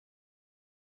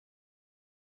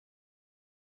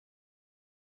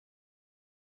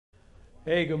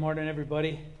Hey, good morning,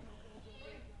 everybody.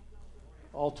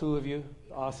 All two of you.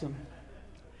 Awesome.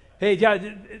 Hey,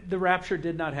 yeah, the rapture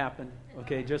did not happen.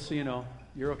 Okay, just so you know,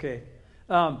 you're okay.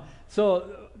 The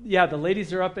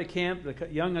ladies are up at camp. The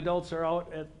young adults are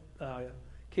out at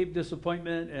Cape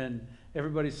Disappointment, and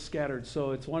everybody's scattered. So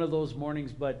it's one of those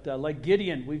mornings. But like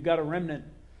Gideon, we've got a remnant,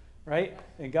 right?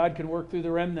 And God can work through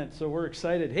the remnant. So we're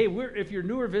excited. Hey, if you're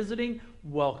new or visiting,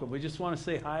 welcome. We just want to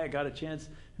say hi. I got a chance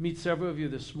to meet several of you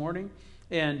this morning.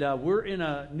 And we're in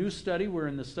a new study. We're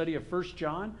in the study of 1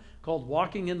 John called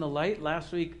Walking in the Light.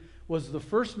 Last week was the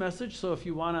first message. So if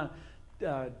you want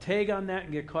to tag on that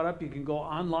and get caught up, you can go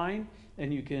online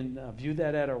and you can view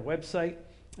that at our website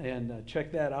and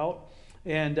check that out.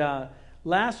 And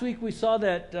last week we saw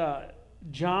that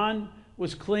John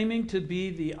was claiming to be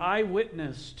the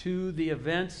eyewitness to the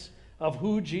events of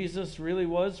who Jesus really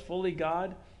was, fully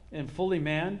God and fully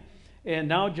man. And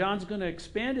now John's going to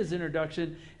expand his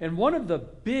introduction. And one of the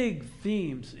big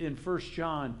themes in 1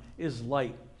 John is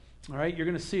light. All right, you're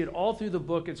going to see it all through the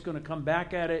book. It's going to come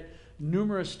back at it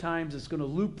numerous times. It's going to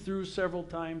loop through several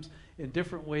times in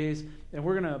different ways. And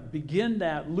we're going to begin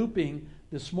that looping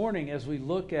this morning as we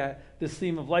look at this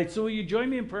theme of light. So will you join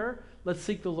me in prayer? Let's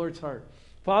seek the Lord's heart.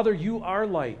 Father, you are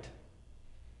light.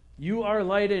 You are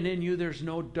light, and in you there's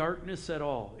no darkness at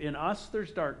all. In us there's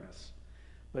darkness,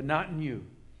 but not in you.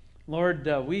 Lord,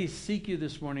 we seek you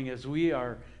this morning as we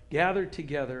are gathered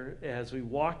together, as we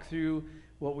walk through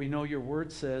what we know your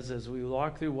word says, as we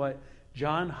walk through what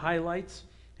John highlights.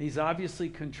 He's obviously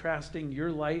contrasting your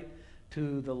light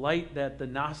to the light that the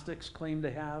Gnostics claim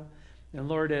to have. And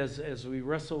Lord, as we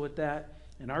wrestle with that,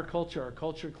 in our culture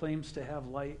claims to have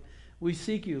light. We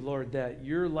seek you, Lord, that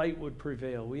your light would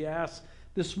prevail. We ask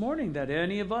this morning that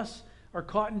any of us are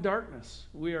caught in darkness.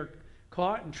 We are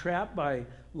caught and trapped by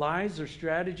lies or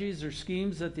strategies or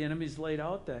schemes that the enemy's laid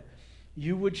out, that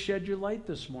you would shed your light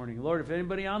this morning. Lord, if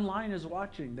anybody online is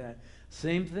watching, that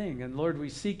same thing. And Lord, we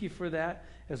seek you for that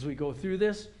as we go through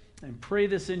this and pray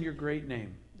this in your great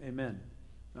name. Amen.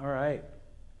 All right.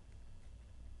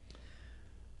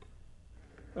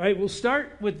 All right, we'll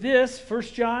start with this, 1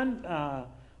 John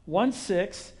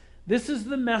 1:6. This is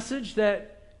the message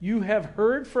that you have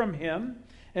heard from him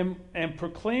and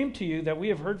proclaim to you, that we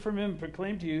have heard from him and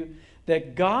proclaim to you,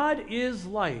 that God is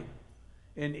light,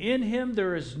 and in him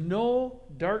there is no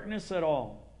darkness at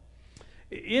all.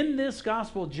 In this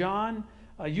gospel, John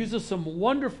uses some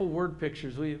wonderful word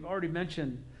pictures. We've already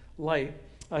mentioned light,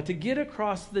 to get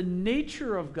across the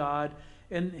nature of God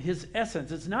and his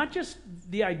essence. It's not just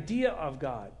the idea of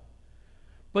God,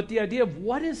 but the idea of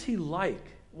what is he like?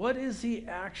 What is he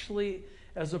actually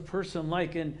as a person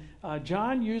like? And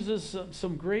John uses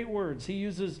some great words. He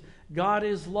uses God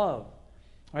is love.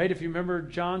 Right? If you remember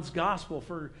John's gospel,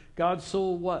 for God so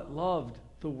what? Loved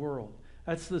the world.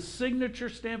 That's the signature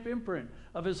stamp imprint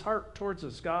of his heart towards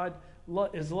us. God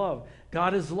is love.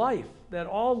 God is life. That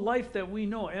all life that we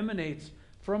know emanates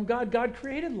from God. God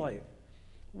created life.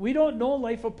 We don't know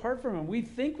life apart from him. We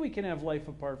think we can have life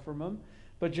apart from him,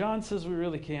 but John says we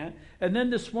really can't. And then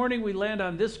this morning we land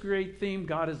on this great theme,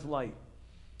 God is light.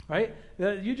 Right?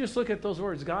 You just look at those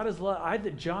words. God is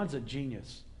light. John's a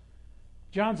genius.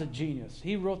 John's a genius.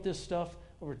 He wrote this stuff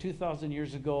over 2,000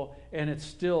 years ago, and it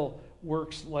still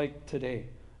works like today.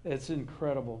 It's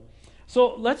incredible.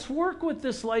 So let's work with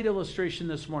this light illustration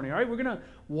this morning. All right, we're going to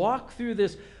walk through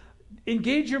this.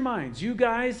 Engage your minds. You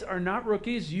guys are not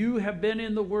rookies. You have been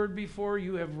in the Word before.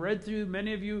 You have read through.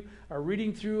 Many of you are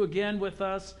reading through again with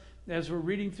us as we're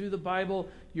reading through the Bible.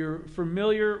 You're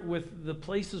familiar with the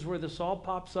places where this all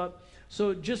pops up.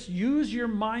 So just use your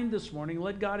mind this morning.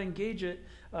 Let God engage it.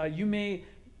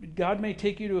 God may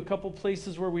take you to a couple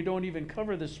places where we don't even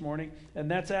cover this morning,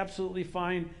 and that's absolutely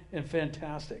fine and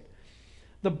fantastic.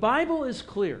 The Bible is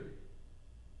clear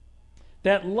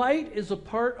that light is a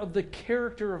part of the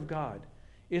character of God.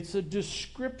 It's a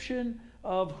description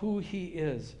of who he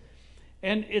is.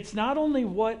 And it's not only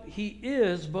what he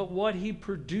is, but what he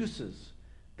produces.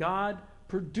 God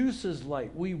produces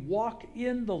light. We walk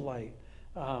in the light.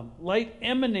 Light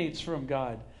emanates from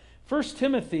God.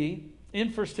 In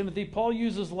 1 Timothy, Paul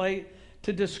uses light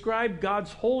to describe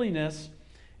God's holiness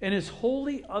and his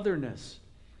holy otherness.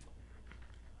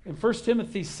 In 1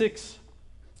 Timothy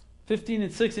 6:15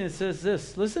 and 16, it says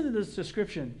this. Listen to this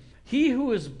description. He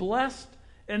who is blessed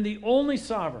and the only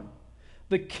sovereign,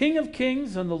 the King of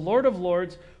kings and the Lord of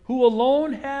lords, who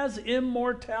alone has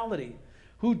immortality,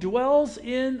 who dwells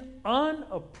in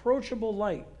unapproachable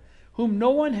light, whom no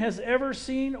one has ever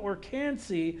seen or can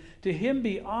see, to him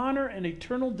be honor and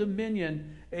eternal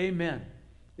dominion. Amen.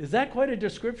 Is that quite a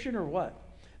description or what?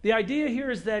 The idea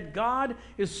here is that God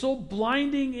is so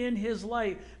blinding in his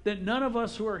light that none of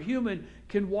us who are human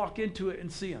can walk into it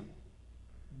and see him.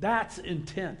 That's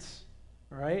intense,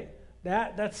 right?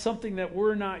 That's something that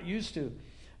we're not used to.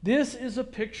 This is a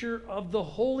picture of the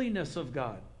holiness of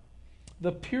God,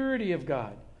 the purity of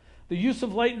God. The use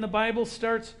of light in the Bible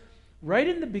starts right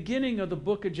in the beginning of the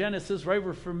book of Genesis, right?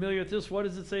 We're familiar with this. What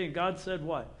does it say? And God said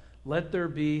what? Let there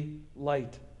be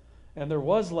light. And there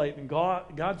was light, and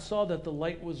God saw that the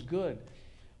light was good.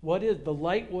 What is? The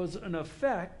light was an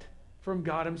effect from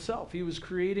God himself. He was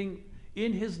creating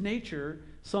in his nature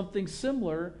something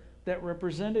similar that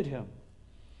represented him.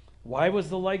 Why was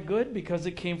the light good? Because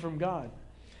it came from God.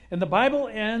 And the Bible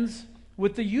ends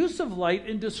with the use of light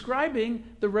in describing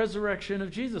the resurrection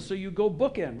of Jesus. So you go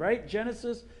bookend, right?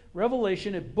 Genesis,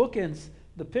 Revelation, it bookends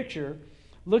the picture.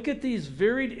 Look at these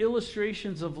varied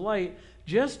illustrations of light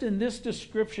just in this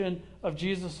description of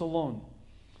Jesus alone.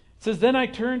 It says, then I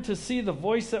turned to see the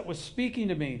voice that was speaking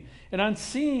to me. And on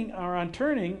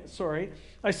turning,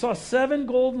 I saw 7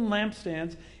 golden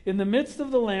lampstands. In the midst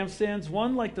of the lampstands,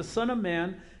 one like the Son of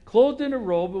Man, clothed in a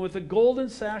robe and with a golden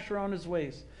sash around his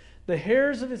waist. The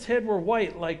hairs of his head were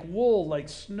white, like wool, like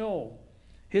snow.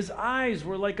 His eyes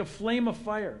were like a flame of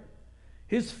fire.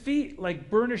 His feet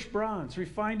like burnished bronze,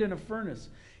 refined in a furnace.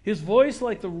 His voice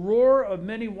like the roar of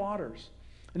many waters.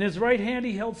 In his right hand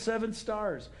he held 7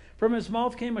 stars. From his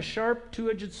mouth came a sharp,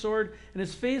 2-edged sword, and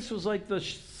his face was like the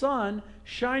sun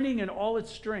shining in all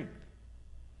its strength.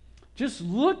 Just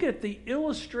look at the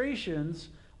illustrations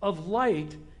of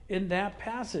light in that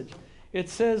passage. It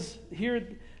says here,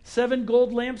 7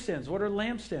 gold lampstands. What are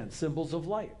lampstands? Symbols of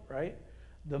light, right?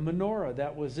 The menorah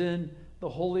that was in the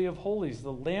Holy of Holies,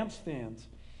 the lampstands.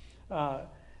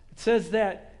 It says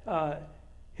that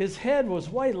his head was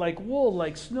white like wool,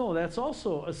 like snow. That's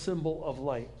also a symbol of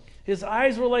light. His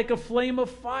eyes were like a flame of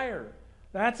fire.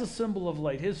 That's a symbol of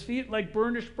light. His feet like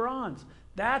burnished bronze.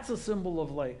 That's a symbol of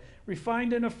light.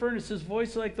 Refined in a furnace. His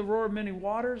voice like the roar of many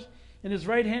waters. In his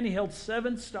right hand he held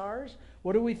 7 stars.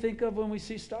 What do we think of when we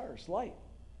see stars? Light.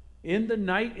 In the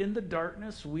night, in the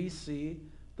darkness, we see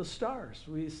the stars.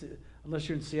 We see, unless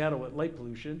you're in Seattle with light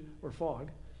pollution or fog,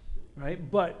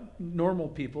 right? But normal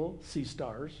people see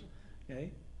stars.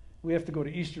 Okay, we have to go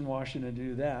to Eastern Washington to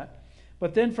do that.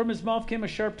 But then from his mouth came a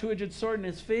sharp 2-edged sword, and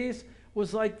his face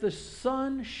was like the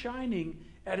sun shining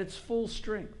at its full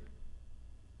strength.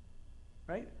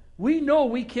 Right? We know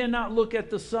we cannot look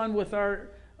at the sun with our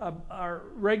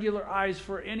regular eyes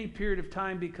for any period of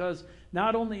time, because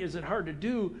not only is it hard to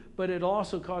do, but it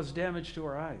also causes damage to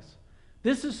our eyes.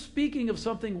 This is speaking of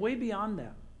something way beyond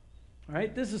that.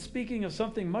 Right? This is speaking of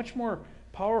something much more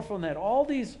powerful than that. All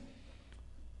these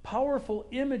powerful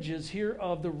images here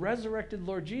of the resurrected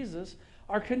Lord Jesus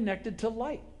are connected to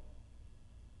light.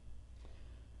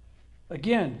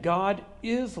 Again, God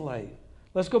is light.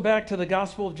 Let's go back to the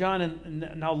Gospel of John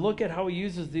and now look at how he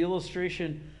uses the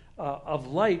illustration of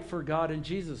light for God and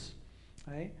Jesus.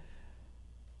 Right?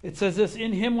 It says this,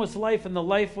 in him was life, and the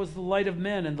life was the light of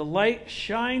men, and the light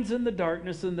shines in the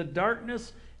darkness, and the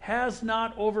darkness has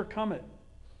not overcome it.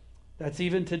 That's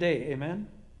even today. Amen?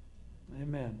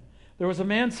 Amen. There was a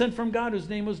man sent from God whose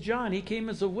name was John. He came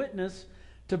as a witness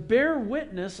to bear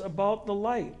witness about the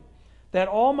light, that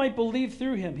all might believe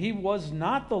through him. He was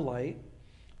not the light,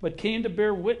 but came to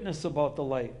bear witness about the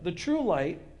light. The true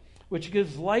light, which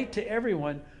gives light to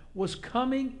everyone, was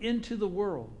coming into the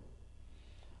world.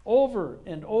 Over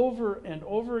and over and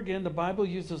over again, the Bible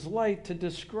uses light to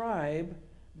describe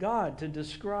God, to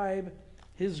describe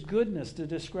his goodness, to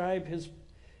describe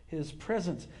his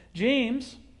presence.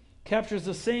 James captures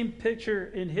the same picture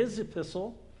in his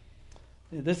epistle.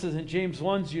 This is in James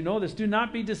 1, you know this. Do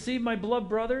not be deceived, my beloved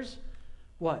brothers.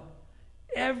 What?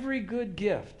 Every good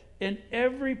gift and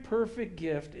every perfect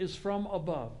gift is from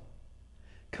above,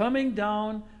 coming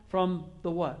down from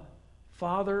the what?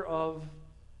 Father of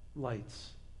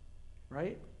lights.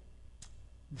 Right?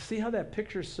 See how that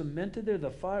picture is cemented there?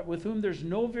 The Father, with whom there's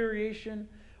no variation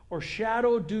or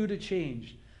shadow due to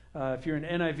change. If you're in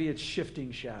NIV, it's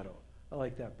shifting shadow. I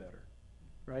like that better.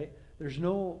 Right? There's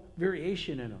no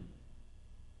variation in them.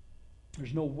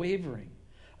 There's no wavering.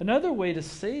 Another way to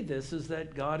say this is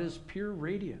that God is pure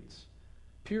radiance,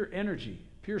 pure energy,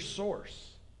 pure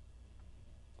source.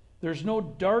 There's no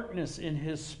darkness in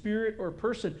his spirit or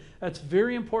person. That's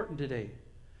very important today,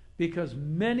 because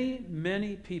many,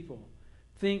 many people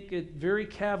think it very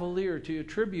cavalier to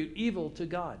attribute evil to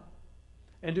God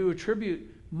and to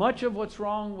attribute much of what's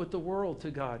wrong with the world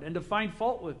to God and to find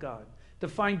fault with God, to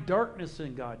find darkness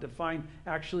in God, to find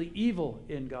actually evil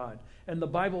in God. And the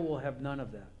Bible will have none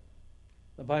of that.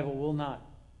 The Bible will not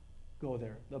go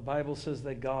there. The Bible says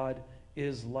that God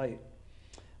is light.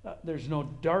 There's no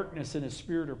darkness in his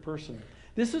spirit or person.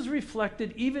 This is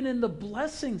reflected even in the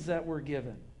blessings that we're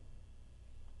given.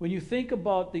 When you think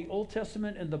about the Old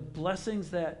Testament and the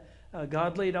blessings that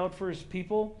God laid out for his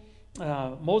people,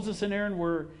 Moses and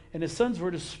Aaron and his sons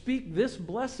were to speak this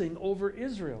blessing over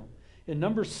Israel. In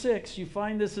number 6, you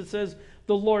find this. It says,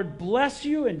 the Lord bless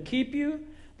you and keep you.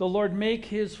 The Lord make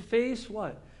his face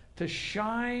what? To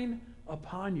shine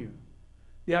upon you.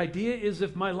 The idea is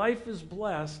if my life is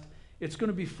blessed, it's going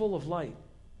to be full of light.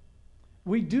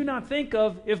 We do not think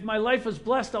of, if my life is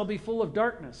blessed, I'll be full of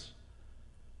darkness.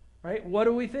 Right? What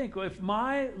do we think? If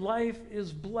my life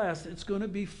is blessed, it's going to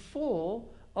be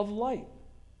full of light.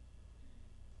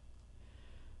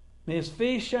 May his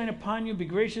face shine upon you, be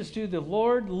gracious to you. The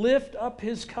Lord lift up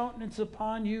his countenance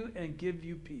upon you and give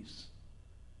you peace.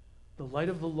 The light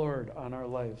of the Lord on our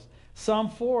lives.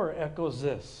 Psalm 4 echoes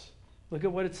this. Look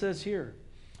at what it says here.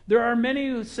 There are many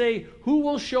who say, who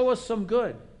will show us some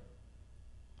good?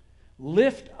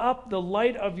 Lift up the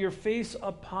light of your face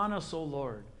upon us, O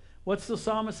Lord. What's the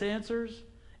psalmist's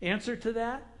answer to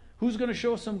that? Who's going to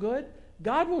show us some good?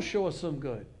 God will show us some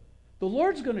good. The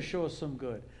Lord's going to show us some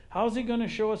good. How's he going to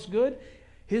show us good?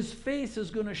 His face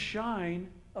is going to shine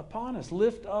upon us.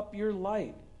 Lift up your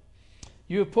light.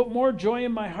 You have put more joy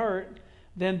in my heart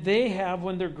than they have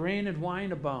when their grain and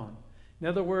wine abound. In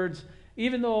other words,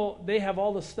 even though they have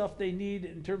all the stuff they need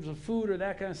in terms of food or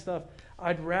that kind of stuff,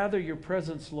 I'd rather your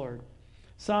presence, Lord.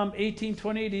 Psalm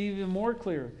 18:28, even more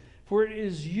clear. For it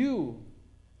is you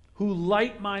who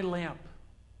light my lamp.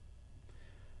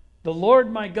 The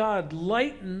Lord my God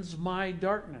lightens my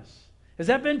darkness. Has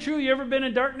that been true? You ever been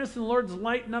in darkness and the Lord's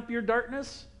lighting up your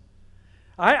darkness?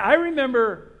 I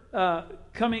remember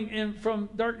coming in from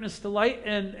darkness to light,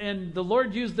 and the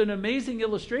Lord used an amazing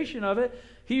illustration of it.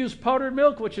 He used powdered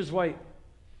milk, which is white.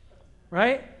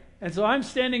 Right? And so I'm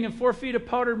standing in 4 feet of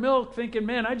powdered milk thinking,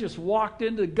 man, I just walked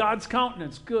into God's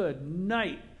countenance. Good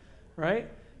night. Right?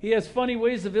 He has funny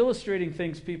ways of illustrating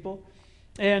things, people.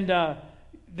 And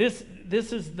this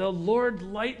is the Lord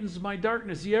lightens my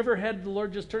darkness. You ever had the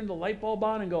Lord just turn the light bulb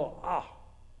on and go,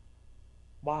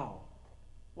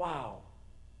 wow.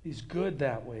 He's good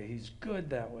that way. He's good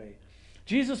that way.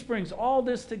 Jesus brings all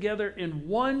this together in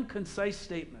one concise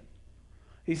statement.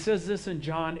 He says this in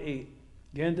John 8.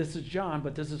 Again, this is John,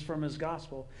 but this is from his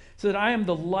gospel. He said, I am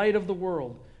the light of the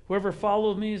world. Whoever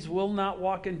follows me will not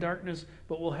walk in darkness,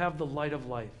 but will have the light of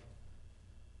life.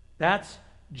 That's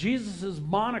Jesus'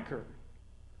 moniker.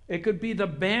 It could be the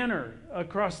banner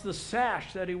across the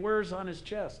sash that he wears on his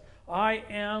chest. I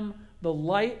am the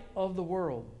light of the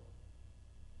world.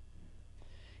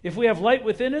 If we have light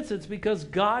within us, it's because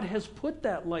God has put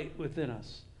that light within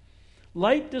us.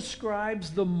 Light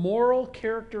describes the moral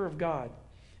character of God,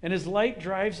 and his light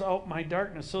drives out my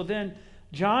darkness. So then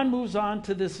John moves on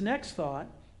to this next thought,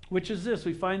 which is this.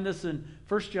 We find this in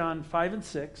 1 John 5 and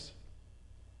 6.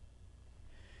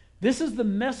 This is the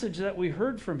message that we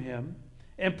heard from him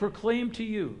and proclaim to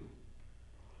you,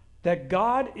 that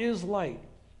God is light,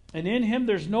 and in him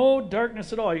there's no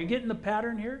darkness at all. Are you getting the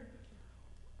pattern here?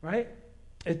 Right?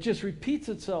 It just repeats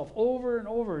itself over and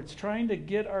over. It's trying to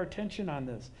get our attention on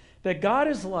this. That God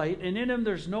is light, and in him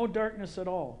there's no darkness at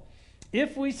all.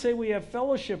 If we say we have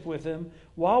fellowship with him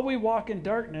while we walk in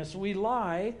darkness, we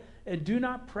lie and do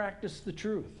not practice the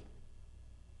truth.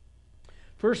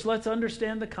 First, let's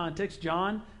understand the context.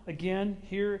 John, again,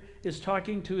 here is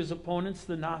talking to his opponents,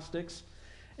 the Gnostics,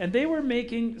 and they were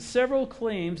making several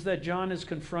claims that John is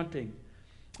confronting.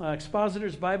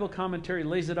 Expositor's Bible Commentary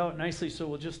lays it out nicely, so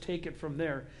we'll just take it from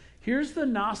there. Here's the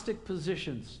Gnostic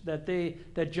positions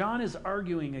that John is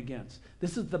arguing against.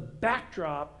 This is the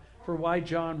backdrop for why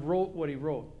John wrote what he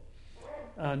wrote.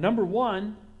 Number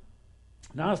one,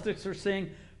 Gnostics are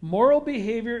saying moral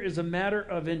behavior is a matter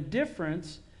of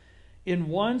indifference in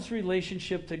one's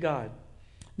relationship to God.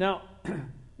 Now,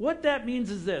 what that means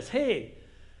is this. Hey,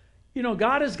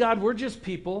 God is God. We're just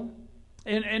people.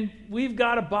 And we've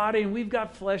got a body and we've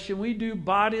got flesh and we do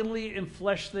bodily and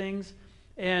flesh things.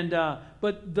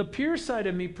 But the pure side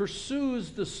of me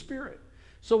pursues the spirit.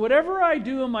 So whatever I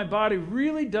do in my body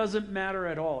really doesn't matter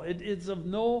at all. It's of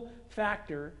no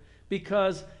factor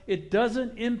because it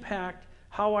doesn't impact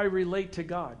how I relate to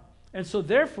God. And so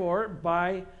therefore,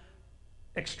 by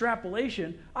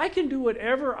extrapolation, I can do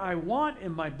whatever I want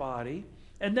in my body,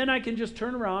 and then I can just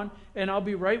turn around and I'll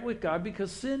be right with God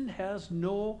because sin has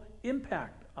no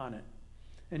impact on it.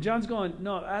 And John's going,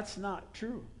 no, that's not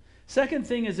true. Second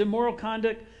thing is immoral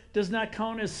conduct does not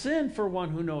count as sin for one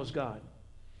who knows God.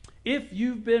 If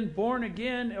you've been born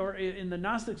again, or in the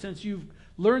Gnostic sense, you've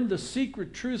learned the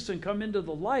secret truths and come into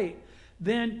the light,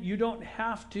 then you don't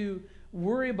have to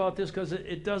worry about this because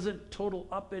it doesn't total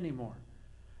up anymore.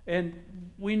 And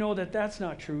we know that that's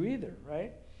not true either,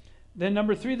 right? Then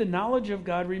number 3, the knowledge of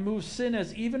God removes sin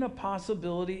as even a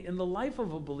possibility in the life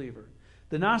of a believer.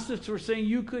 The Gnostics were saying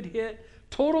you could hit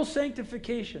total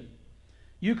sanctification.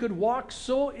 You could walk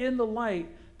so in the light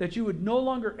that you would no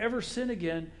longer ever sin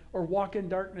again or walk in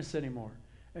darkness anymore.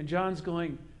 And John's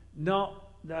going, no,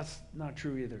 that's not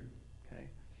true either. Okay.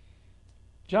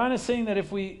 John is saying that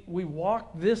if we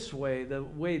walk this way, the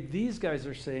way these guys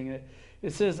are saying it,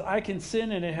 it says, I can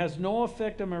sin and it has no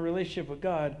effect on my relationship with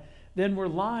God, then we're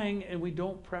lying and we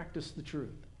don't practice the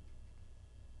truth.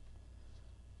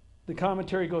 The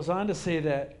commentary goes on to say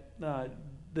that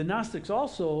the Gnostics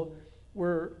also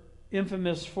were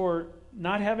infamous for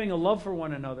not having a love for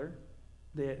one another.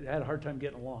 They had a hard time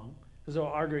getting along because they were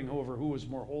arguing over who was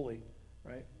more holy,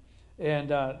 right? And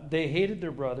they hated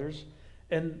their brothers,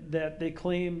 and that they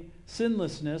claim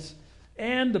sinlessness.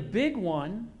 And the big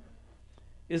one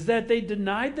is that they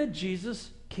denied that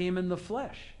Jesus came in the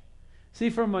flesh. See,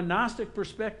 from a Gnostic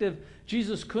perspective,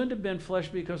 Jesus couldn't have been flesh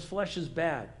because flesh is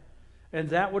bad. And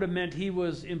that would have meant he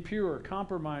was impure,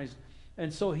 compromised.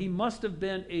 And so he must have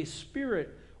been a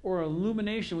spirit or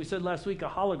illumination. We said last week a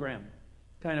hologram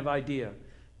kind of idea.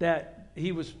 That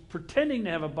he was pretending to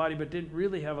have a body but didn't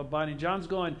really have a body. And John's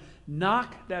going,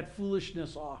 knock that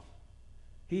foolishness off.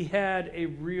 He had a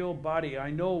real body.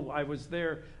 I know, I was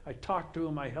there. I talked to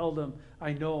him. I held him.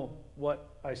 I know what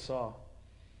I saw.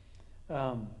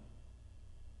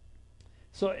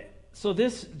 So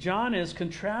this, John is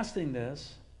contrasting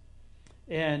this,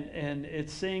 and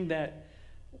it's saying that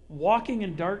walking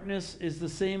in darkness is the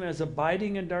same as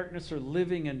abiding in darkness or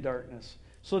living in darkness.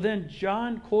 So then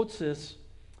John quotes this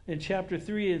in chapter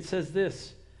 3. It says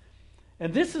this,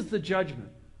 and this is the judgment.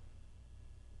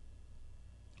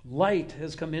 Light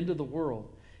has come into the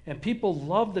world, and people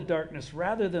love the darkness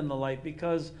rather than the light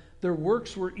because their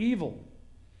works were evil.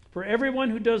 For everyone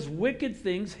who does wicked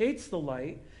things hates the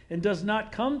light and does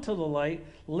not come to the light,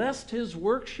 lest his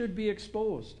work should be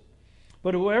exposed.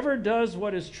 But whoever does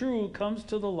what is true comes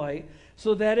to the light,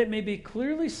 so that it may be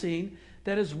clearly seen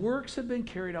that his works have been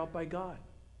carried out by God.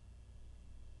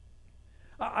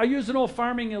 I use an old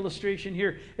farming illustration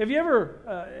here. Have you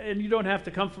ever, and you don't have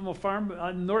to come from a farm,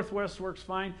 Northwest works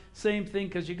fine, same thing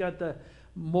because you got the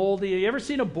moldy. Have you ever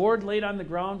seen a board laid on the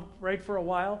ground right for a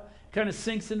while? Kind of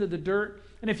sinks into the dirt.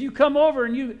 And if you come over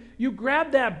and you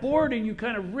grab that board and you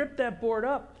kind of rip that board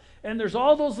up, and there's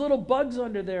all those little bugs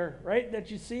under there, right,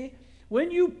 that you see? When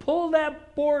you pull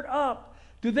that board up,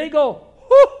 do they go,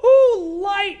 hoo-hoo,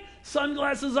 light,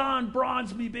 sunglasses on,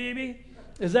 bronze me, baby?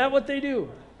 Is that what they do?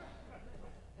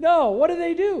 No, what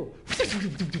do?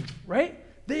 Right?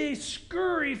 They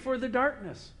scurry for the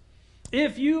darkness.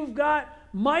 If you've got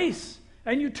mice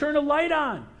and you turn a light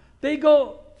on, they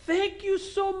go, thank you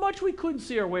so much. We couldn't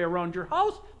see our way around your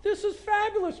house. This is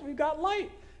fabulous. We've got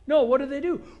light. No, what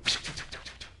do?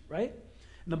 Right?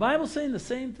 And the Bible's saying the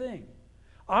same thing.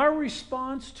 Our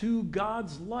response to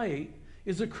God's light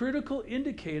is a critical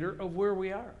indicator of where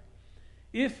we are.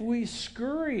 If we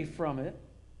scurry from it,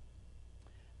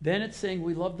 then it's saying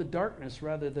we love the darkness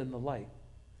rather than the light.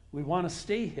 We want to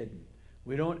stay hidden.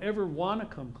 We don't ever want to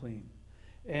come clean.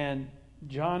 And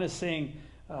John is saying,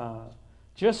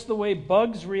 just the way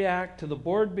bugs react to the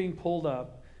board being pulled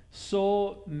up,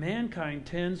 so mankind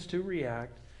tends to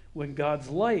react when God's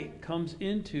light comes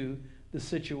into the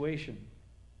situation.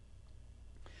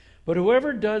 But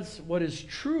whoever does what is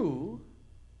true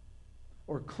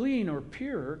or clean or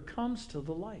pure comes to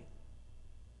the light,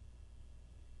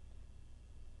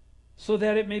 so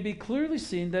that it may be clearly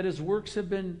seen that his works have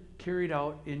been carried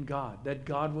out in God, that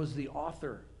God was the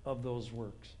author of those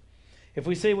works. If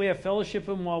we say we have fellowship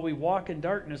with him while we walk in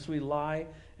darkness, we lie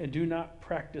and do not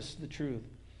practice the truth.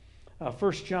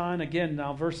 1 John, again,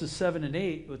 now verses 7 and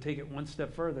 8, we'll take it one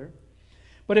step further.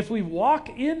 But if we walk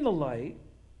in the light,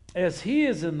 as he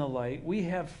is in the light, we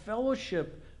have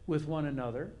fellowship with one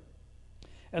another.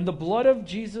 And the blood of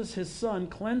Jesus, his Son,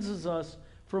 cleanses us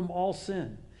from all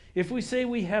sin. If we say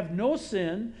we have no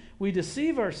sin, we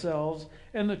deceive ourselves,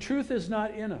 and the truth is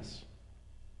not in us.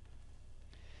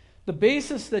 The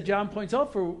basis that John points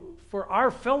out for our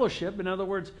fellowship, in other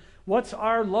words, what's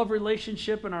our love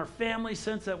relationship and our family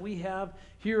sense that we have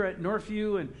here at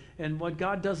Northview and what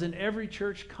God does in every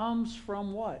church comes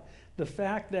from what? The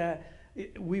fact that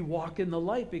we walk in the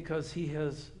light because he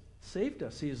has saved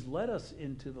us. He has led us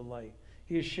into the light.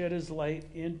 He has shed his light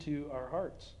into our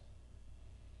hearts.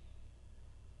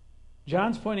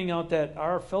 John's pointing out that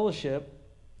our fellowship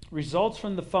results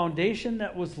from the foundation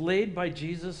that was laid by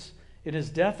Jesus in his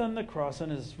death on the cross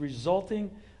and his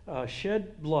resulting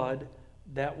shed blood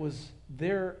that was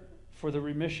there for the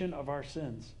remission of our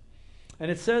sins. And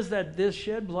it says that this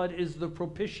shed blood is the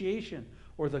propitiation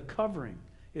or the covering.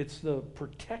 It's the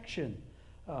protection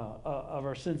of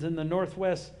our sins. In the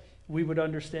Northwest, we would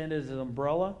understand it as an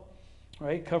umbrella,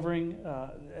 right? Covering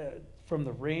from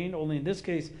the rain. Only in this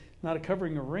case, not a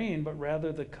covering of rain, but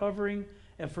rather the covering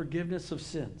and forgiveness of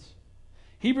sins.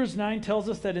 Hebrews 9 tells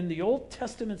us that in the Old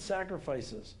Testament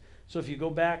sacrifices, so if you go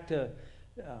back to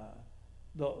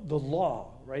the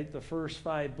law, right? The first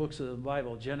 5 books of the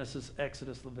Bible, Genesis,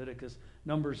 Exodus, Leviticus,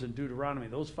 Numbers, and Deuteronomy,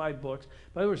 those 5 books.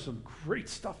 But there was some great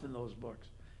stuff in those books.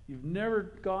 You've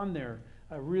never gone there,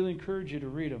 I really encourage you to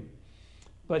read them.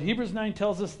 But Hebrews 9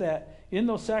 tells us that in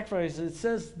those sacrifices, it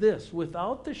says this: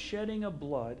 without the shedding of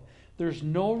blood, there's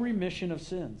no remission of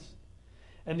sins.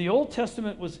 And the Old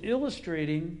Testament was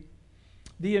illustrating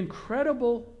the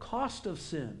incredible cost of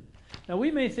sin. Now, we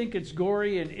may think it's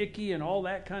gory and icky and all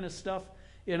that kind of stuff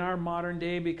in our modern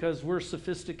day because we're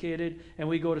sophisticated and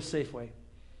we go to Safeway,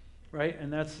 right?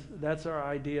 And that's our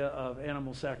idea of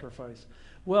animal sacrifice.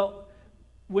 Well,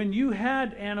 when you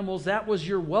had animals, that was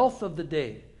your wealth of the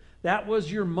day. That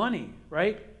was your money,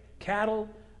 right? Cattle,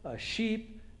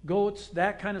 sheep, goats,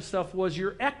 that kind of stuff was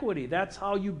your equity. That's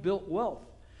how you built wealth.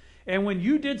 And when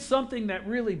you did something that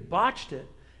really botched it,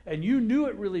 and you knew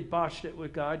it really botched it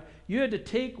with God, you had to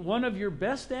take one of your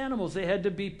best animals. They had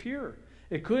to be pure.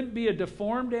 It couldn't be a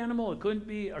deformed animal. It couldn't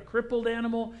be a crippled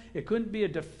animal. It couldn't be a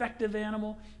defective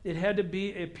animal. It had to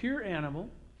be a pure animal.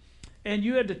 And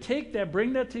you had to take that,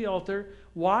 bring that to the altar,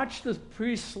 watch the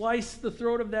priest slice the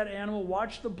throat of that animal,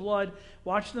 watch the blood,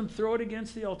 watch them throw it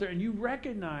against the altar, and you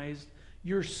recognized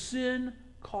your sin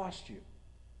cost you.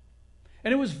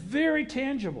 And it was very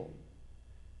tangible.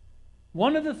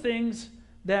 One of the things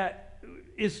that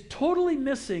is totally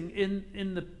missing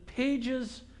in the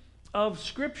pages of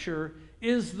Scripture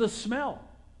is the smell.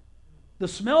 The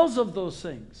smells of those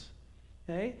things.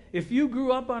 Okay? If you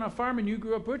grew up on a farm and you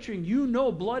grew up butchering, you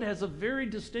know blood has a very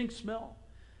distinct smell.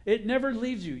 It never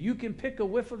leaves you. You can pick a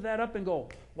whiff of that up and go,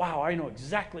 wow, I know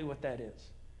exactly what that is.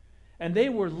 And they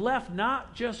were left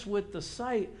not just with the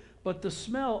sight, but the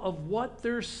smell of what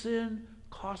their sin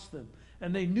cost them.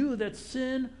 And they knew that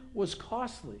sin was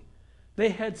costly. They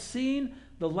had seen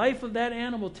the life of that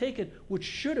animal taken, which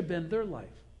should have been their life.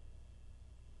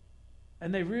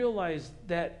 And they realized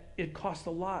that it cost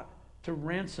a lot to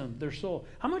ransom their soul.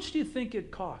 How much do you think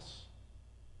it costs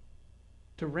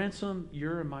to ransom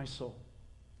your and my soul?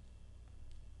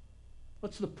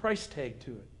 What's the price tag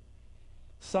to it?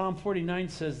 Psalm 49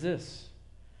 says this: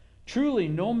 truly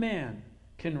no man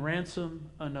can ransom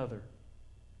another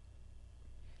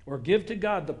or give to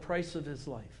God the price of his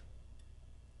life.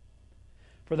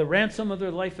 For the ransom of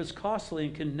their life is costly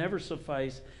and can never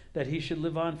suffice, that he should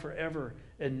live on forever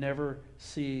and never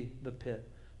see the pit.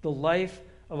 The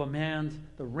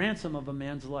ransom of a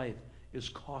man's life is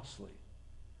costly.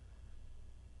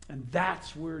 And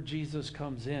that's where Jesus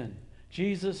comes in.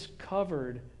 Jesus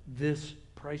covered this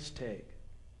price tag.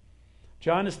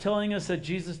 John is telling us that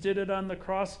Jesus did it on the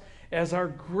cross as our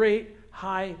great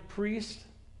high priest.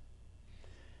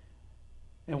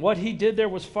 And what he did there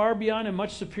was far beyond and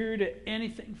much superior to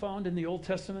anything found in the Old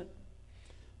Testament.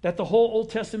 That the whole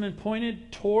Old Testament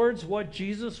pointed towards what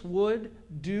Jesus would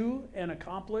do and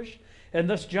accomplish. And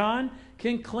thus John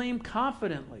can claim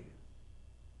confidently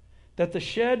that the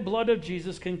shed blood of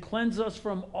Jesus can cleanse us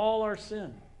from all our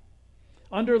sin.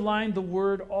 Underline the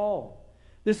word all.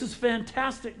 This is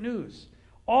fantastic news.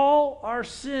 All our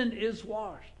sin is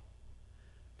washed.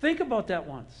 Think about that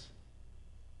once.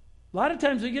 A lot of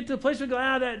times we get to the place where we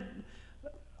go,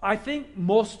 I think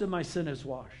most of my sin is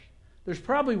washed. There's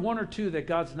probably one or two that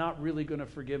God's not really going to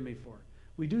forgive me for.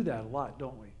 We do that a lot,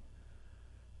 don't we?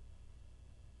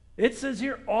 It says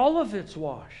here, all of it's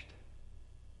washed.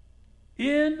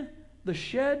 In the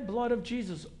shed blood of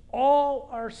Jesus, all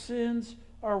our sins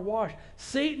are washed.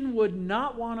 Satan would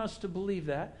not want us to believe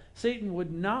that. Satan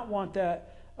would not want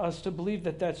us to believe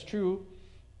that that's true.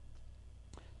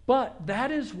 But that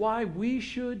is why we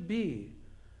should be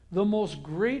the most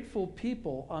grateful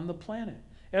people on the planet.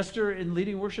 Esther, in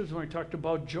leading worship, when we talked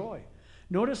about joy.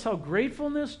 Notice how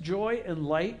gratefulness, joy, and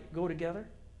light go together.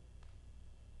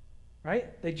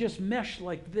 Right? They just mesh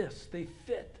like this. They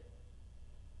fit.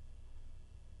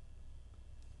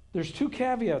 There's 2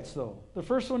 caveats, though. The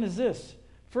first one is this.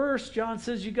 First, John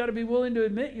says you've got to be willing to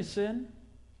admit you sin.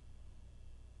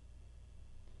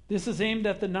 This is aimed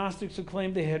at the Gnostics who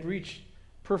claimed they had reached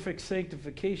perfect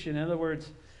sanctification. In other words,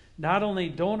 not only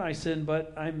don't I sin,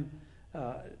 but I'm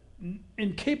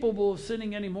incapable of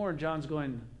sinning anymore. And John's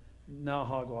going, no,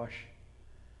 hogwash.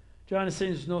 John is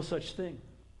saying there's no such thing.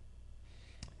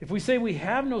 If we say we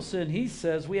have no sin, he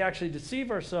says we actually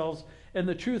deceive ourselves and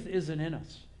the truth isn't in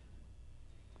us.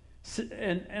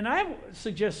 And I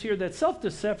suggest here that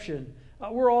self-deception,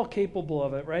 we're all capable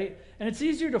of it, right? And it's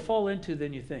easier to fall into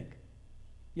than you think.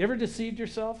 You ever deceived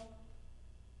yourself?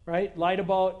 Right? Lied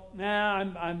about,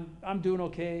 I'm doing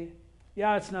okay.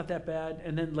 Yeah, it's not that bad.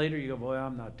 And then later you go, boy,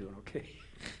 I'm not doing okay.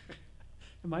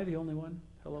 Am I the only one?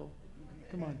 Hello?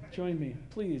 Come on, join me.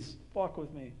 Please, walk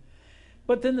with me.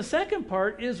 But then the second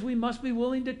part is we must be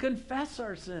willing to confess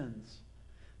our sins.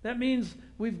 That means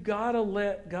we've got to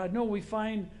let God know. We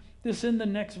find this in the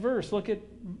next verse. Look at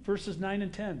verses 9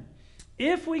 and 10.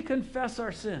 If we confess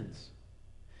our sins,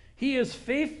 he is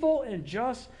faithful and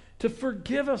just to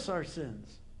forgive us our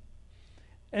sins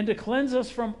and to cleanse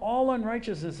us from all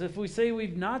unrighteousness. If we say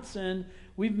we've not sinned,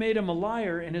 we've made him a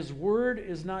liar, and his word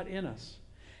is not in us.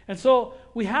 And so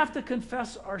we have to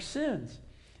confess our sins.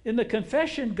 In the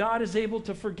confession, God is able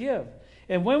to forgive.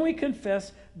 And when we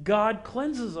confess, God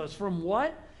cleanses us from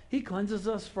what? He cleanses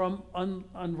us from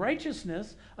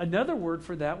unrighteousness. Another word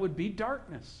for that would be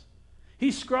darkness. He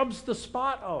scrubs the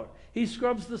spot out. He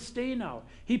scrubs the stain out.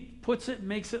 He puts it,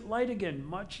 makes it light again.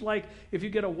 Much like if you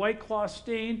get a White Claw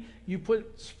stain, you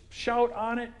put shout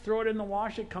on it, throw it in the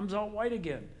wash, it comes out white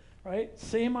again. Right?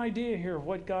 Same idea here of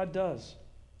what God does.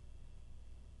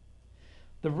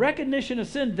 The recognition of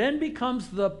sin then becomes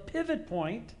the pivot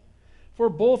point for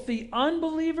both the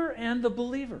unbeliever and the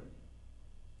believer.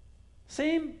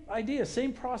 Same idea,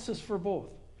 same process for both.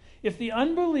 If the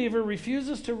unbeliever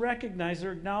refuses to recognize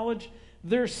or acknowledge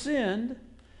their sin,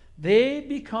 they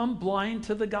become blind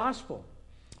to the gospel.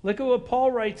 Look at what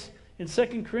Paul writes in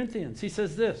 2 Corinthians. He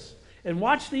says this, and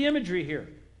watch the imagery here.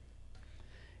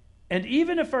 And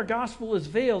even if our gospel is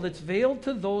veiled, it's veiled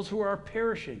to those who are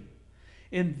perishing.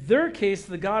 In their case,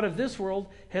 the God of this world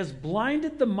has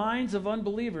blinded the minds of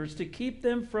unbelievers to keep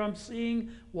them from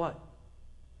seeing what?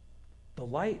 The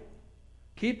light.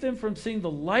 Keep them from seeing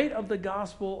the light of the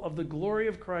gospel of the glory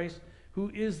of Christ, who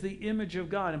is the image of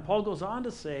God. And Paul goes on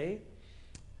to say,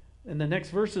 in the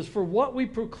next verses, for what we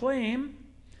proclaim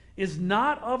is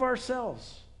not of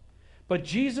ourselves, but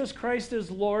Jesus Christ is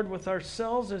Lord, with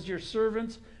ourselves as your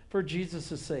servants for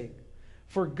Jesus' sake.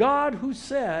 For God, who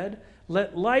said,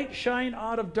 let light shine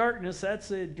out of darkness,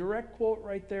 that's a direct quote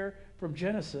right there from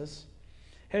Genesis,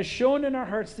 has shone in our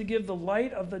hearts to give the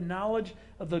light of the knowledge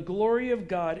of the glory of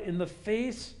God in the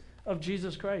face of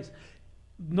Jesus Christ.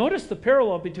 Notice the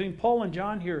parallel between Paul and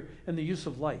John here and the use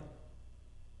of light.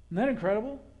 Isn't that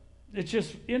incredible? It's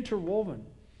just interwoven.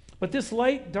 But this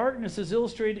light darkness is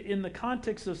illustrated in the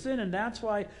context of sin, and that's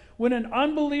why when an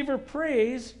unbeliever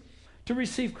prays to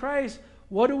receive Christ,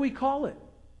 what do we call it?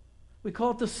 We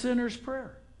call it the sinner's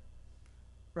prayer,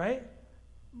 right?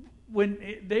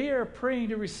 When they are praying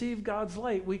to receive God's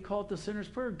light, we call it the sinner's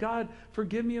prayer. God,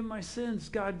 forgive me of my sins.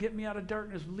 God, get me out of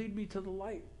darkness. Lead me to the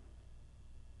light.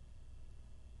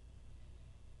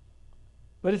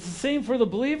 But it's the same for the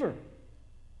believer.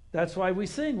 That's why we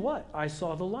sing what? I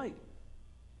saw the light,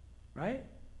 right?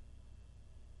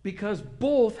 Because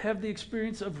both have the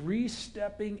experience of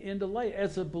re-stepping into light.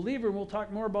 As a believer, and we'll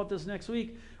talk more about this next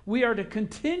week, we are to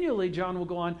continually, John will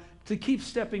go on, to keep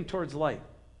stepping towards light,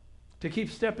 to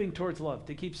keep stepping towards love,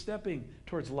 to keep stepping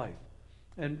towards life.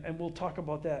 And we'll talk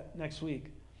about that next week.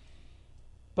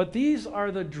 But these are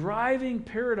the driving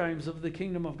paradigms of the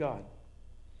kingdom of God.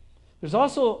 There's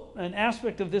also an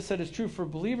aspect of this that is true for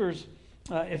believers.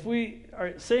 If we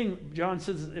are saying, John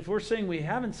says, if we're saying we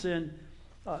haven't sinned,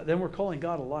 then we're calling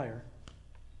God a liar.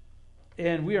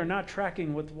 And we are not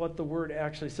tracking with what the word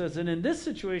actually says. And in this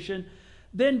situation,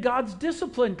 then God's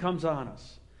discipline comes on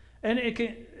us. And it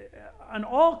can, in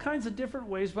all kinds of different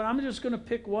ways, but I'm just going to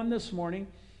pick one this morning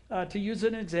to use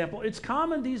an example. It's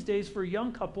common these days for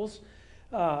young couples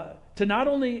to not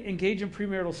only engage in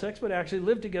premarital sex, but actually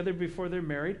live together before they're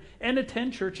married and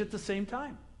attend church at the same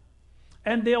time.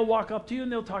 And they'll walk up to you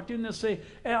and they'll talk to you and they'll say,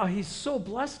 oh, he's so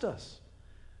blessed us.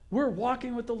 We're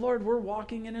walking with the Lord. We're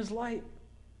walking in his light.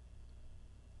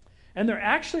 And they're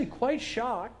actually quite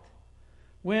shocked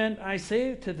when I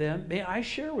say to them, may I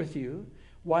share with you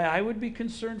why I would be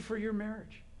concerned for your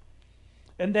marriage?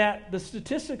 And that the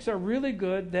statistics are really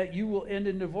good that you will end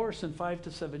in divorce in 5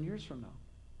 to 7 years from now.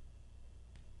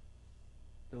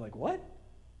 They're like, what?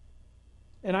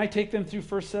 And I take them through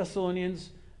 1 Thessalonians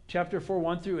chapter 4,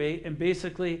 1 through 8, and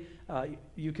basically,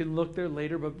 you can look there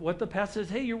later, but what the pastor says,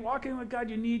 hey, you're walking with God,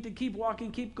 you need to keep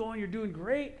walking, keep going, you're doing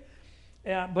great.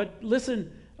 But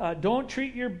listen, don't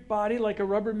treat your body like a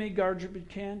Rubbermaid garbage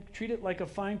can. Treat it like a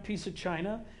fine piece of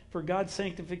china for God's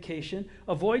sanctification.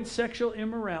 Avoid sexual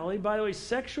immorality. By the way,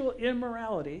 sexual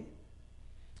immorality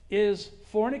is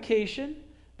fornication.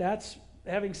 That's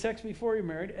having sex before you're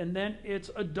married, and then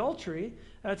it's adultery.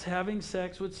 That's having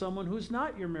sex with someone who's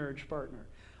not your marriage partner.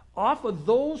 Off of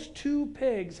those two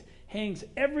pegs hangs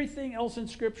everything else in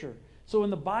Scripture. So when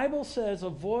the Bible says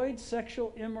avoid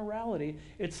sexual immorality,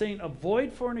 it's saying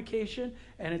avoid fornication,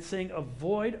 and it's saying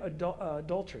avoid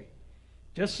adultery.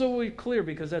 Just so we're clear,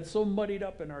 because that's so muddied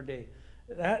up in our day.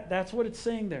 That's what it's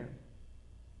saying there.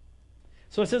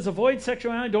 So it says avoid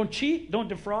sexuality, don't cheat, don't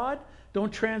defraud,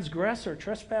 don't transgress or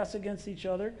trespass against each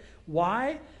other.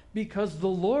 Why? Because the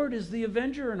Lord is the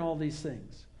avenger in all these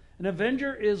things. An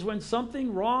avenger is when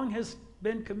something wrong has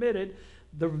been committed,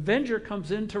 the avenger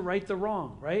comes in to right the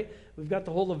wrong, right? We've got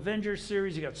the whole Avengers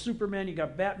series. You got Superman, you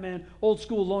got Batman, old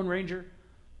school Lone Ranger.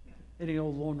 Any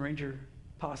old Lone Ranger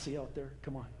posse out there?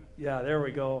 Come on. Yeah, there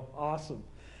we go. Awesome.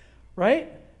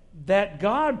 Right? That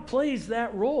God plays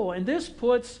that role. And this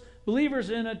puts believers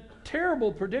in a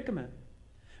terrible predicament.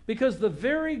 Because the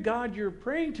very God you're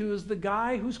praying to is the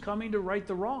guy who's coming to right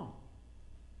the wrong.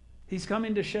 He's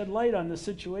coming to shed light on the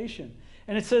situation.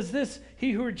 And it says this,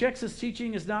 he who rejects his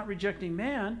teaching is not rejecting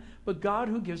man, but God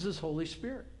who gives his Holy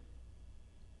Spirit.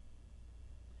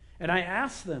 And I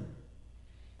asked them,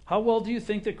 how well do you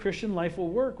think that Christian life will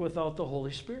work without the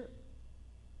Holy Spirit?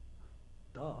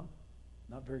 Duh.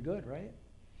 Not very good, right?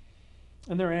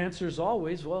 And their answer is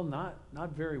always, well, not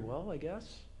very well, I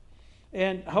guess.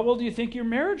 And how well do you think your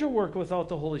marriage will work without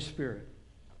the Holy Spirit?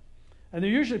 And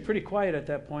they're usually pretty quiet at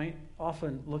that point,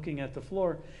 often looking at the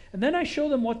floor. And then I show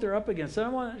them what they're up against. And I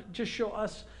want to just show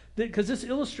us, because this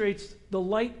illustrates the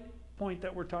light point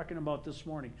that we're talking about this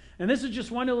morning. And this is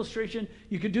just one illustration.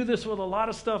 You could do this with a lot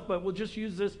of stuff, but we'll just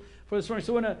use this for this morning.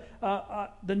 So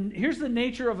here's the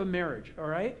nature of a marriage, all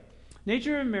right?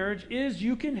 Nature of a marriage is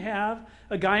you can have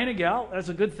a guy and a gal. That's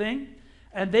a good thing.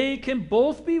 And they can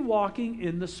both be walking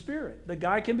in the Spirit. The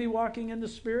guy can be walking in the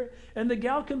Spirit, and the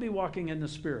gal can be walking in the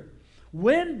Spirit.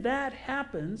 When that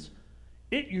happens,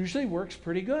 it usually works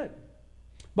pretty good.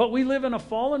 But we live in a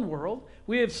fallen world.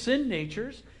 We have sin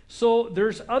natures. So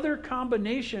there's other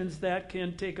combinations that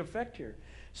can take effect here.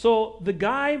 So the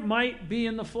guy might be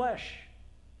in the flesh.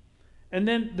 And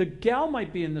then the gal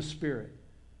might be in the Spirit.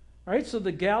 All right, so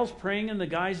the gal's praying and the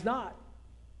guy's not.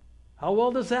 How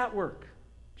well does that work,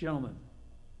 gentlemen?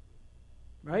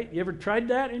 Right? You ever tried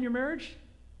that in your marriage?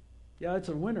 Yeah, it's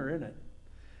a winner, isn't it?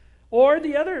 Or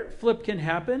the other flip can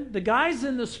happen. The guy's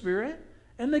in the Spirit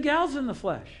and the gal's in the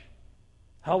flesh.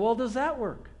 How well does that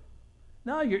work?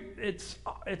 No, it's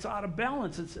out of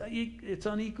balance. It's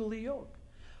unequally yoked.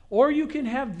 Or you can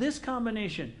have this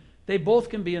combination. They both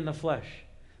can be in the flesh.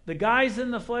 The guy's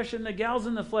in the flesh and the gal's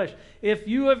in the flesh. If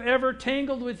you have ever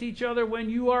tangled with each other when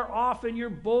you are off and you're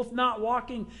both not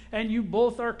walking and you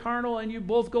both are carnal and you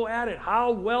both go at it,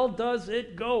 how well does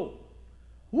it go?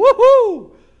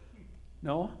 Woohoo!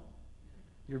 No?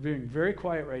 You're being very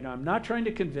quiet right now. I'm not trying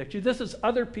to convict you. This is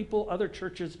other people, other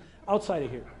churches outside of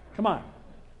here. Come on.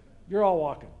 You're all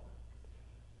walking.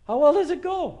 How well does it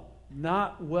go?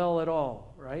 Not well at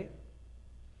all, right?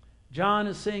 John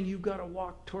is saying you've got to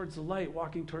walk towards the light.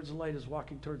 Walking towards the light is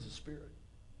walking towards the Spirit.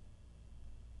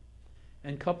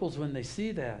 And couples, when they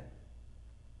see that,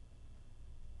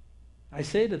 I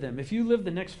say to them, if you live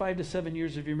the next 5 to 7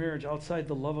 years of your marriage outside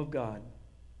the love of God,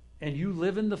 and you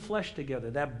live in the flesh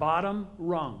together, that bottom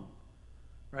rung,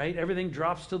 right? Everything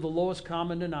drops to the lowest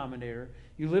common denominator.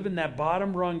 You live in that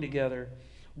bottom rung together.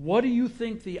 What do you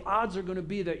think the odds are going to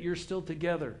be that you're still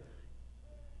together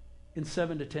in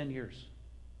 7 to 10 years?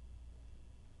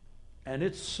 And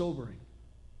it's sobering.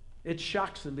 It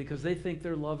shocks them because they think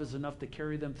their love is enough to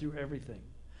carry them through everything.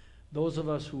 Those of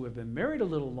us who have been married a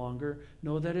little longer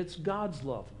know that it's God's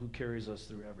love who carries us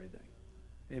through everything.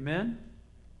 Amen?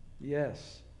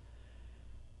 Yes.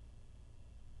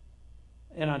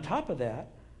 And on top of that,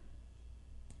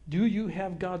 do you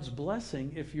have God's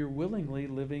blessing if you're willingly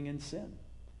living in sin?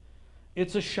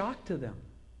 It's a shock to them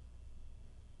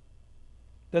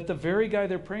that the very guy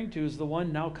they're praying to is the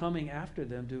one now coming after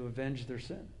them to avenge their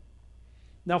sin.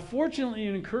 Now, fortunately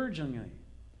and encouragingly,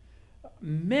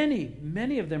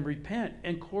 many of them repent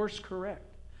and course correct.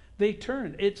 They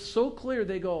turn. It's so clear.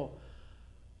 They go,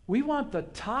 we want the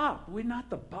top. We're not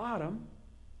the bottom.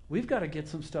 We've got to get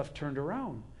some stuff turned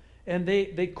around. And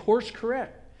they course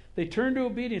correct. They turn to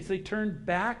obedience. They turn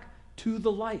back to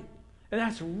the light. And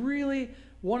that's really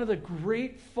one of the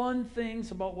great fun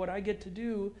things about what I get to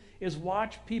do is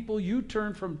watch people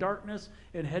U-turn from darkness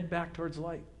and head back towards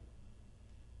light.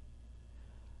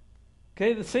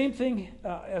 Okay, the same thing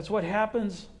as what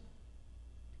happens.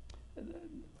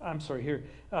 I'm sorry, here.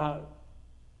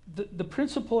 The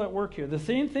principle at work here. The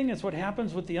same thing as what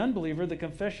happens with the unbeliever, the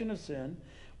confession of sin.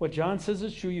 What John says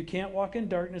is true. You can't walk in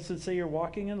darkness and say you're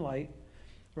walking in light.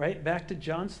 Right? Back to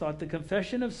John's thought, the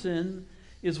confession of sin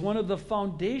is one of the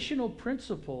foundational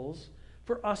principles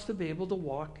for us to be able to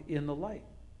walk in the light.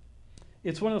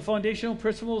 It's one of the foundational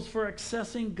principles for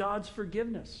accessing God's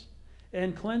forgiveness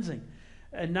and cleansing.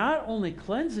 And not only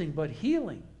cleansing, but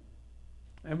healing.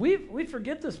 And we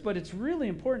forget this, but it's really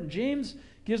important. James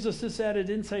gives us this added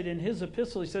insight in his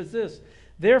epistle. He says this,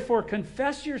 therefore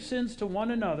confess your sins to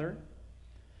one another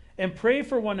and pray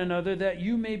for one another that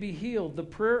you may be healed. The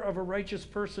prayer of a righteous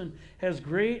person has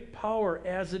great power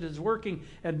as it is working.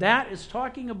 And that is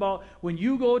talking about when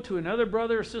you go to another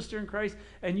brother or sister in Christ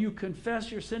and you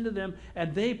confess your sin to them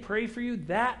and they pray for you,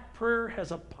 that prayer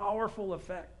has a powerful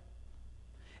effect.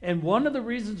 And one of the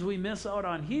reasons we miss out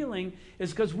on healing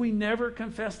is because we never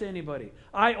confess to anybody.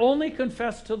 I only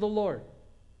confess to the Lord.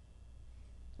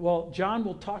 Well, John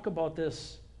will talk about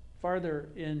this farther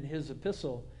in his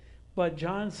epistle. But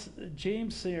James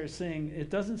is saying,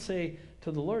 it doesn't say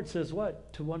to the Lord, it says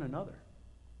what? To one another.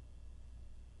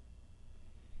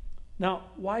 Now,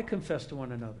 why confess to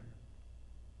one another?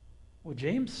 Well,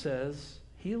 James says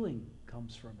healing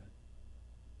comes from it.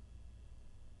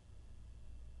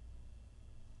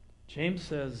 James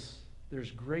says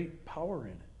there's great power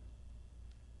in it.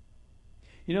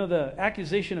 You know, the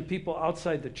accusation of people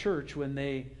outside the church when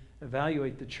they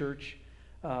evaluate the church,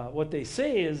 what they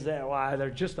say is that, well, they're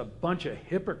just a bunch of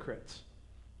hypocrites,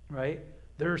 right?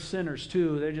 They're sinners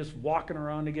too. They're just walking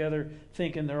around together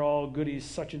thinking they're all goodies,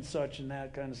 such and such and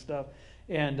that kind of stuff.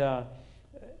 And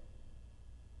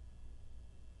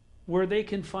where they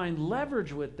can find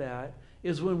leverage with that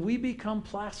is when we become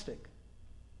plastic.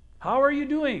 How are you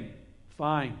doing?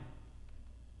 Fine.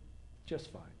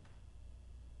 Just fine.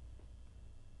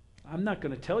 I'm not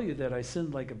going to tell you that I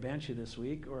sinned like a banshee this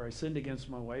week, or I sinned against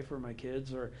my wife or my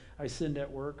kids, or I sinned at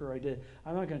work, or I did.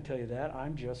 I'm not going to tell you that.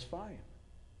 I'm just fine.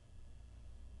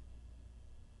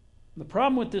 The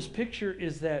problem with this picture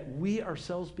is that we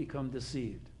ourselves become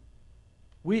deceived.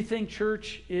 We think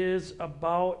church is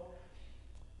about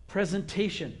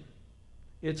presentation.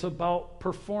 It's about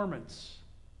performance.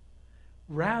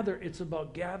 Rather, it's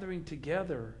about gathering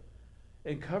together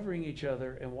and covering each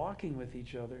other and walking with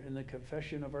each other in the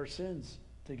confession of our sins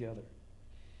together.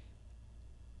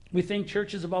 We think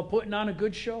church is about putting on a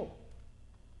good show.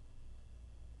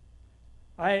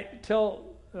 I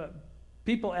tell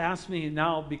people ask me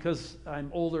now, because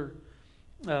I'm older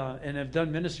and have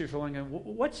done ministry for a long time,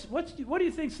 what do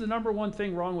you think is the number one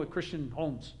thing wrong with Christian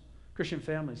homes, Christian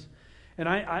families?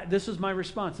 And this is my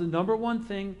response. The number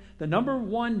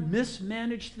one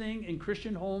mismanaged thing in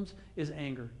Christian homes is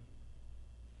anger.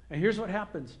 And here's what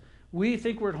happens. We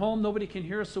think we're at home, nobody can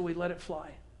hear us, so we let it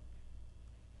fly.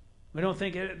 We don't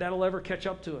think that'll ever catch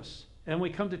up to us. And we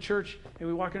come to church, and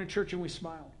we walk into church, and we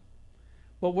smile.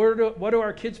 But what do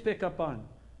our kids pick up on?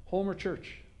 Home or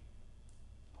church?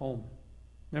 Home.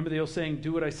 Remember the old saying,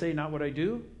 do what I say, not what I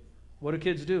do? What do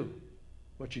kids do?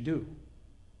 What you do.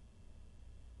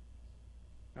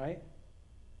 Right?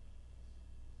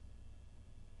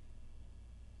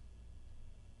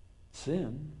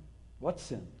 Sin? What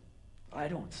sin? I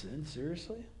don't sin,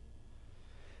 seriously?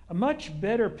 A much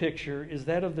better picture is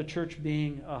that of the church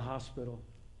being a hospital.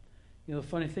 You know, the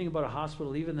funny thing about a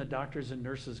hospital, even the doctors and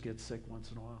nurses get sick once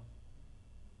in a while.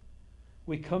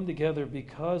 We come together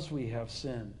because we have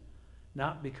sin,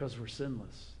 not because we're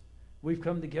sinless. We've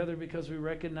come together because we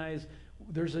recognize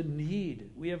there's a need.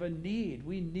 We have a need.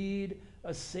 We need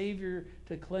a Savior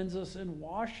to cleanse us and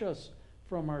wash us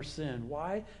from our sin.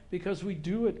 Why? Because we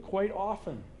do it quite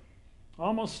often,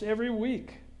 almost every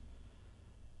week.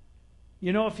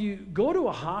 You know, if you go to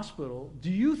a hospital, do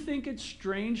you think it's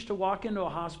strange to walk into a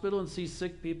hospital and see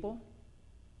sick people?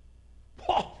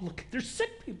 Oh, look, there's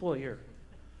sick people here.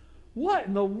 What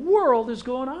in the world is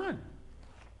going on?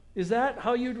 Is that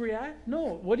how you'd react?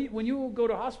 No. When you go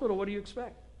to a hospital, what do you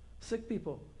expect? Sick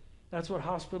people. That's what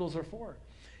hospitals are for.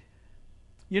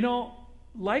 You know,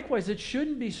 likewise, it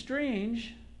shouldn't be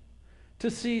strange to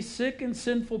see sick and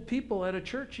sinful people at a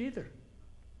church either.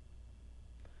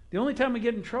 The only time we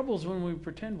get in trouble is when we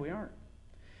pretend we aren't.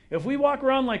 If we walk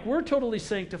around like we're totally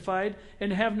sanctified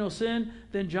and have no sin,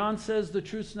 then John says the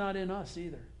truth's not in us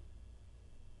either.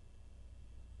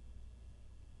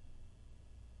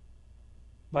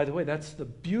 By the way, that's the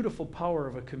beautiful power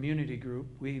of a community group.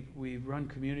 We run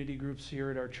community groups here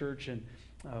at our church, and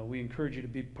we encourage you to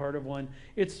be part of one.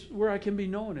 It's where I can be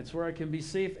known. It's where I can be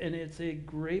safe, and it's a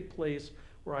great place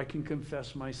where I can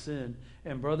confess my sin.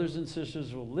 And brothers and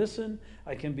sisters will listen.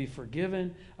 I can be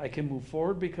forgiven. I can move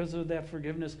forward because of that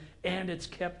forgiveness, and it's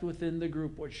kept within the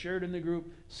group. What's shared in the group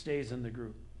stays in the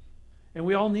group. And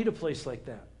we all need a place like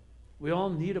that. We all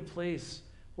need a place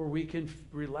where we can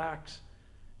relax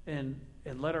and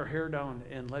and let our hair down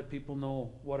and let people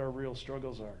know what our real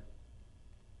struggles are.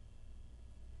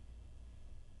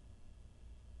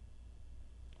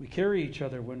 We carry each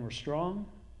other when we're strong,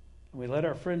 and we let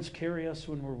our friends carry us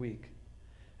when we're weak.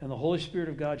 And the Holy Spirit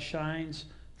of God shines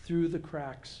through the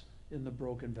cracks in the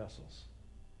broken vessels.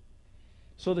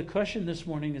 So the question this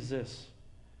morning is this: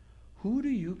 who do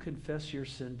you confess your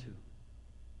sin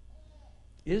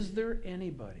to? Is there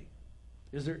anybody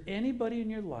in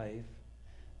your life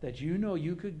that you know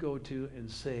you could go to and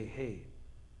say, hey,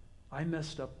 I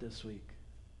messed up this week.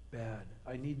 Bad.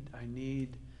 I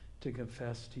need to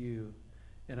confess to you,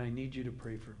 and I need you to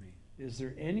pray for me. Is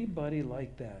there anybody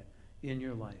like that in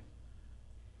your life?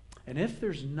 And if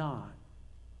there's not,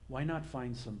 why not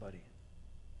find somebody?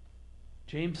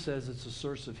 James says it's a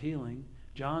source of healing.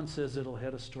 John says it'll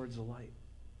head us towards the light.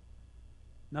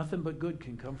 Nothing but good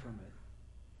can come from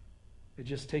it. It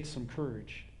just takes some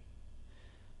courage.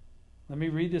 Let me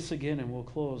read this again and we'll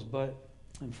close. But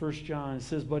in 1 John it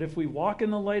says, but if we walk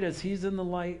in the light as he's in the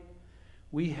light,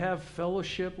 we have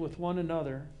fellowship with one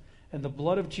another, and the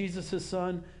blood of Jesus, his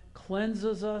Son,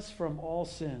 cleanses us from all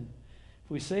sin.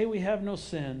 If we say we have no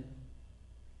sin,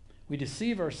 we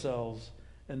deceive ourselves,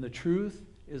 and the truth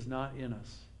is not in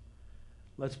us.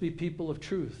 Let's be people of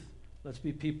truth. Let's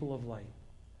be people of light.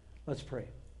 Let's pray.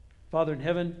 Father in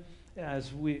heaven,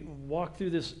 as we walk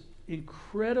through this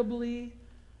incredibly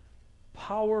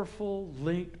powerful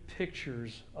linked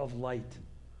pictures of light,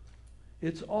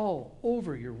 it's all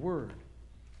over your word.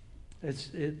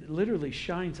 It literally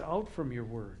shines out from your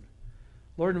word.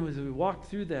 Lord, as we walk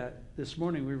through that this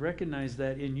morning, we recognize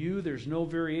that in you there's no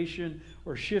variation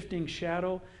or shifting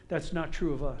shadow. That's not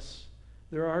true of us.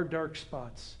 There are dark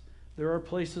spots. There are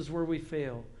places where we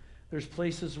fail. There's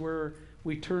places where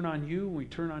we turn on you and we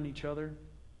turn on each other.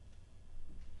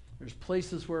 There's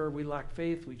places where we lack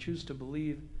faith, we choose to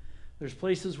believe. There's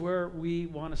places where we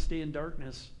want to stay in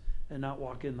darkness and not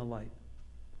walk in the light.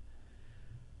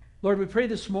 Lord, we pray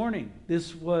this morning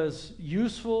this was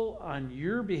useful on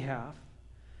your behalf,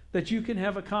 that you can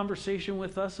have a conversation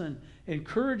with us and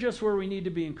encourage us where we need to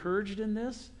be encouraged in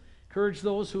this. Encourage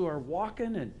those who are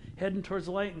walking and heading towards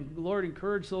the light. And Lord,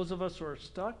 encourage those of us who are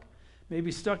stuck,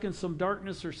 maybe stuck in some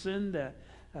darkness or sin that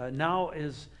now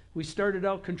as we started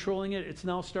out controlling it, it's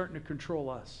now starting to control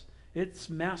us. It's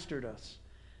mastered us.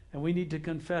 And we need to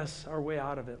confess our way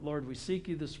out of it. Lord, we seek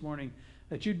you this morning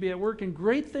that you'd be at work and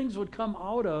great things would come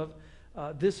out of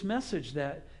this message,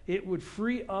 that it would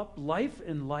free up life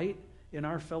and light in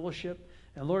our fellowship.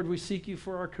 And Lord, we seek you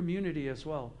for our community as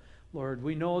well. Lord,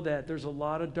 we know that there's a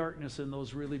lot of darkness in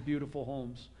those really beautiful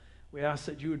homes. We ask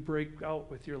that you would break out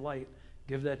with your light.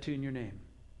 Give that to you in your name.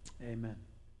 Amen.